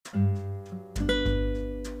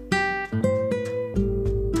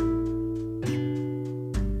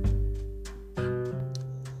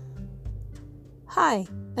Hi,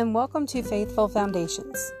 and welcome to Faithful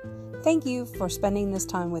Foundations. Thank you for spending this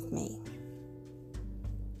time with me.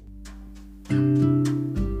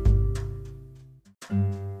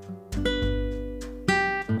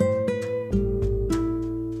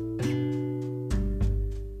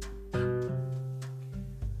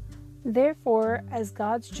 Therefore, as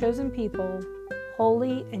God's chosen people,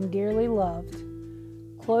 holy and dearly loved,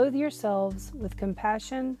 clothe yourselves with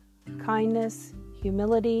compassion, kindness,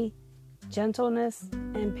 humility, gentleness,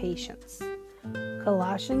 and patience.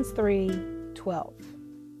 Colossians 3:12.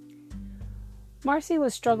 Marcy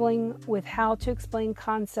was struggling with how to explain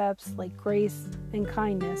concepts like grace and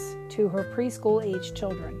kindness to her preschool-age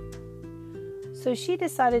children. So she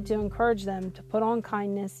decided to encourage them to put on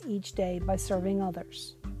kindness each day by serving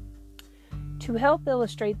others. To help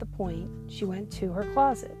illustrate the point, she went to her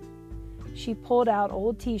closet. She pulled out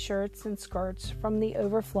old t-shirts and skirts from the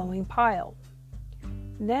overflowing pile.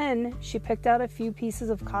 Then she picked out a few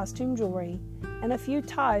pieces of costume jewelry and a few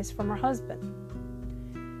ties from her husband.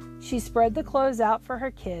 She spread the clothes out for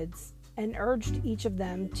her kids and urged each of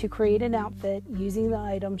them to create an outfit using the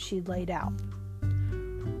items she'd laid out.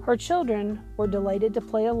 Her children were delighted to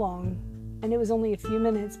play along, and it was only a few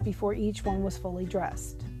minutes before each one was fully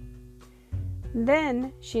dressed.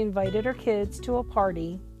 Then she invited her kids to a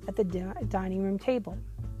party at the dining room table.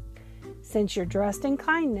 Since you're dressed in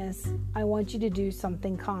kindness, I want you to do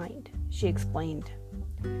something kind, she explained.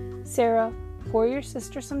 Sarah, pour your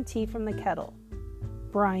sister some tea from the kettle.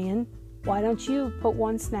 Brian, why don't you put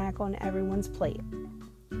one snack on everyone's plate?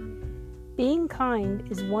 Being kind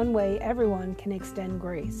is one way everyone can extend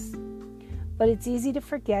grace, but it's easy to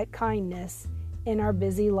forget kindness in our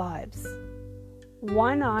busy lives.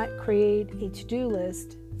 Why not create a to-do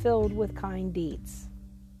list filled with kind deeds?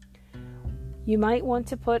 You might want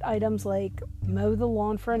to put items like mow the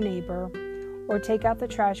lawn for a neighbor or take out the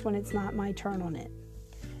trash when it's not my turn on it.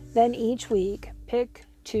 Then each week, pick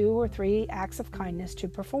 2 or 3 acts of kindness to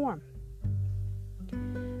perform.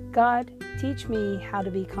 God, teach me how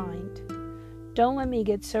to be kind. Don't let me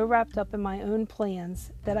get so wrapped up in my own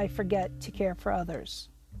plans that I forget to care for others.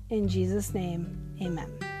 In Jesus' name,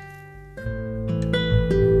 amen.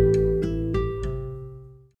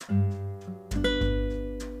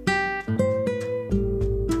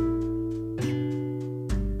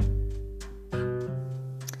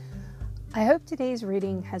 I hope today's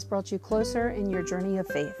reading has brought you closer in your journey of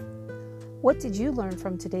faith. What did you learn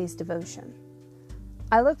from today's devotion?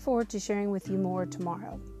 I look forward to sharing with you more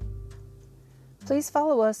tomorrow. Please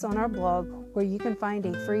follow us on our blog where you can find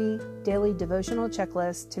a free daily devotional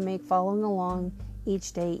checklist to make following along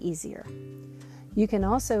each day easier. You can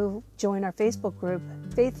also join our Facebook group,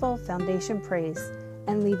 Faithful Foundation Praise,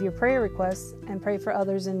 and leave your prayer requests and pray for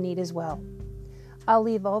others in need as well. I'll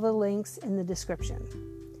leave all the links in the description.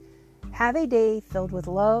 Have a day filled with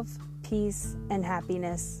love, peace, and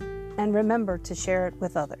happiness, and remember to share it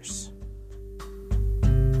with others.